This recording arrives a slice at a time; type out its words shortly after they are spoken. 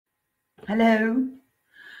Hello.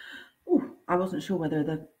 Oh, I wasn't sure whether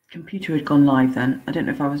the computer had gone live then. I don't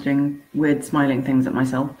know if I was doing weird smiling things at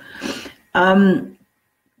myself. Um,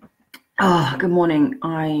 Good morning.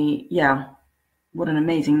 What an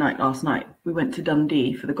amazing night last night. We went to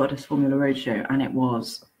Dundee for the Goddess Formula Roadshow, and it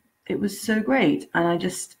was so great.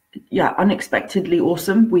 And unexpectedly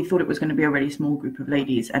awesome. We thought it was going to be a really small group of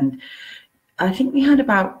ladies, and I think we had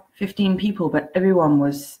about 15 people, but everyone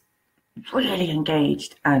was really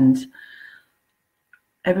engaged, and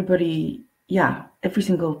every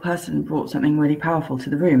single person brought something really powerful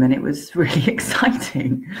to the room, and it was really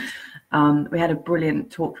exciting. We had a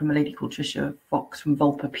brilliant talk from a lady called Trisha Fox from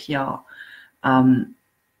Volpa PR, and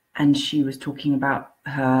she was talking about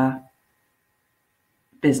her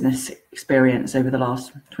business experience over the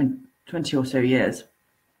last 20 or so years,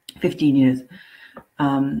 15 years,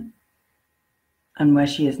 and where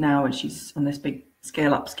she is now, and she's on this big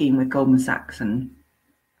scale-up scheme with Goldman Sachs. And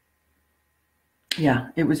yeah,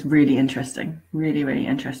 it was really interesting, really, really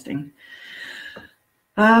interesting.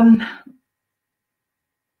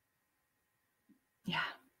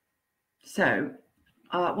 So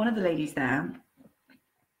one of the ladies there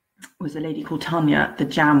was a lady called Tanya, the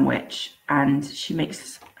jam witch, and she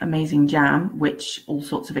makes amazing jam, which all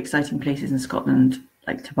sorts of exciting places in Scotland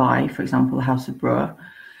like to buy, for example, the House of Brewer.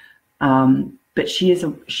 But she is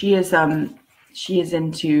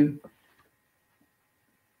into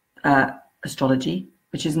astrology,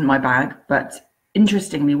 which isn't my bag. But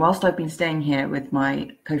interestingly, whilst I've been staying here with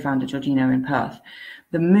my co-founder Georgina in Perth,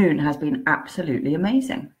 the moon has been absolutely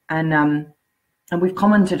amazing, and we've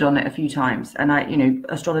commented on it a few times. And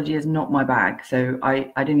astrology is not my bag, so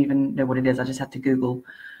I didn't even know what it is. I just had to Google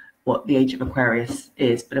what the age of Aquarius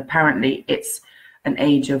is, but apparently it's an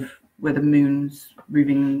age of where the moon's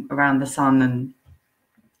moving around the sun, and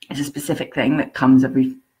it's a specific thing that comes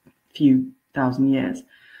every few thousand years.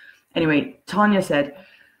 Anyway, Tanya said,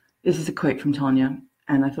 this is a quote from Tanya,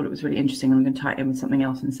 and I thought it was really interesting. I'm going to tie it in with something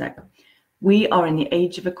else in a sec. We are in the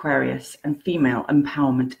age of Aquarius, and female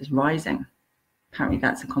empowerment is rising. Apparently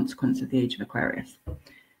that's a consequence of the age of Aquarius.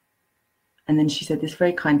 And then she said this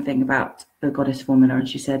very kind thing about the Goddess Formula, and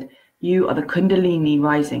she said, you are the Kundalini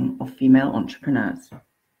rising of female entrepreneurs.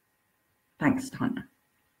 Thanks, Tanya.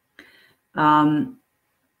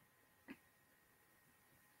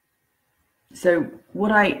 So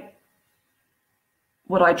what I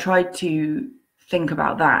tried to think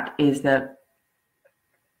about that is that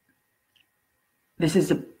this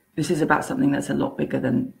is about something that's a lot bigger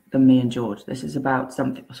than me and George. This is about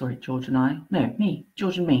something. Sorry, George and I. No, me,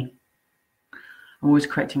 George and me. I'm always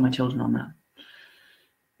correcting my children on that.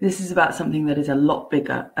 This is about something that is a lot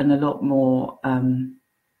bigger and a lot more,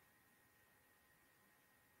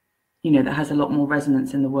 that has a lot more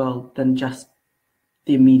resonance in the world than just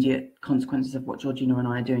the immediate consequences of what Georgina and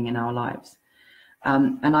I are doing in our lives.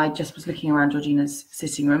 And I just was looking around Georgina's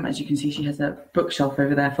sitting room. As you can see, she has a bookshelf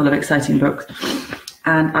over there full of exciting books.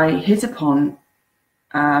 And I hit upon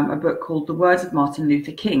a book called The Words of Martin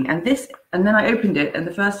Luther King. And then I opened it, and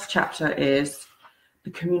the first chapter is The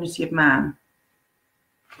Community of Man,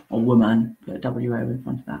 or woman, put a W-O in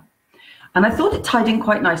front of that. And I thought it tied in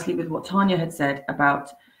quite nicely with what Tanya had said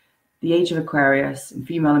about the age of Aquarius and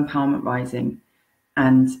female empowerment rising,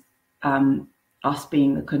 and us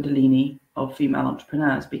being the Kundalini of female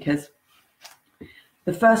entrepreneurs, because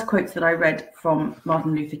the first quotes that I read from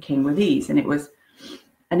Martin Luther King were these, and it was,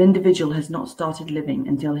 an individual has not started living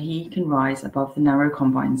until he can rise above the narrow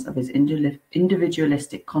confines of his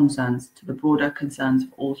individualistic concerns to the broader concerns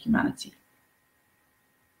of all humanity.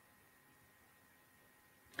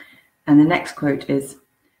 And the next quote is,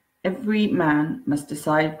 every man must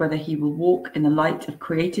decide whether he will walk in the light of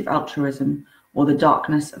creative altruism or the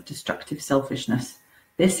darkness of destructive selfishness.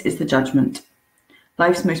 This is the judgment.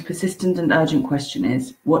 Life's most persistent and urgent question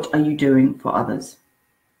is, what are you doing for others?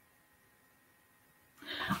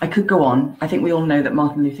 I could go on. I think we all know that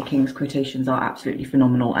Martin Luther King's quotations are absolutely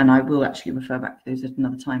phenomenal, and I will actually refer back to those at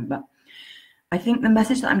another time. But I think the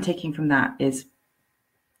message that I'm taking from that is,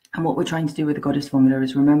 and what we're trying to do with the Goddess Formula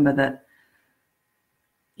is remember that,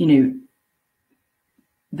 the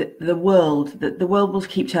world will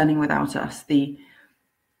keep turning without us. The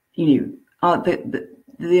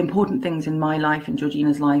important things in my life, in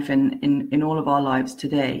Georgina's life, and in all of our lives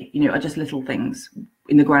today, are just little things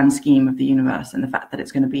in the grand scheme of the universe, and the fact that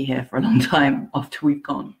it's going to be here for a long time after we've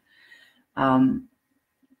gone. And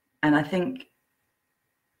I think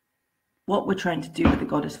what we're trying to do with the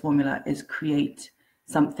Goddess Formula is create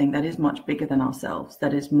something that is much bigger than ourselves,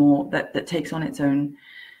 that is more, that takes on its own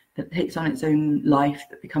life,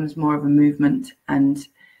 that becomes more of a movement, and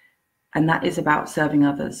that is about serving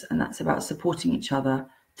others, and that's about supporting each other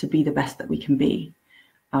to be the best that we can be.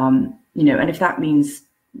 And if that means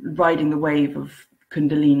riding the wave of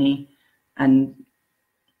Kundalini and,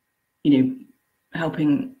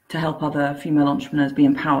 helping to help other female entrepreneurs be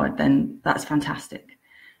empowered, then that's fantastic.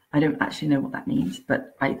 I don't actually know what that means,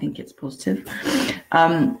 but I think it's positive.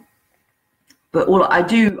 But I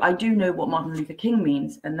do know what Martin Luther King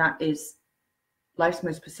means, and that is life's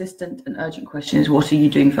most persistent and urgent question is, what are you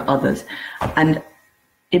doing for others? And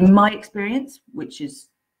in my experience, which is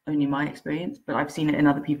only my experience, but I've seen it in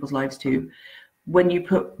other people's lives too, when you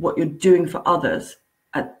put what you're doing for others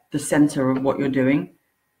at the center of what you're doing,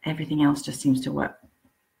 everything else just seems to work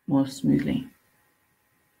more smoothly.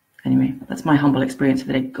 Anyway, that's my humble experience for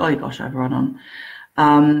the day. Golly gosh, I've run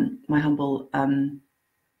on. My humble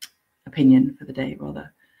opinion for the day,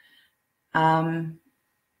 rather.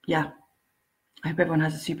 Yeah, I hope everyone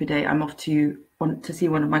has a super day. I'm off to see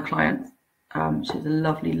one of my clients. She's a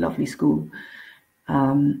lovely, lovely school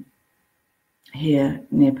here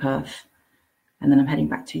near Perth. And then I'm heading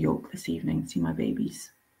back to York this evening to see my babies,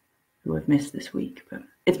 who I've missed this week. But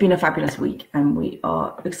it's been a fabulous week, and we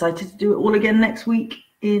are excited to do it all again next week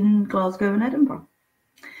in Glasgow and Edinburgh.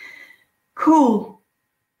 Cool.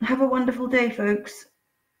 Have a wonderful day, folks,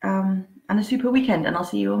 and a super weekend, and I'll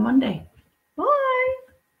see you on Monday.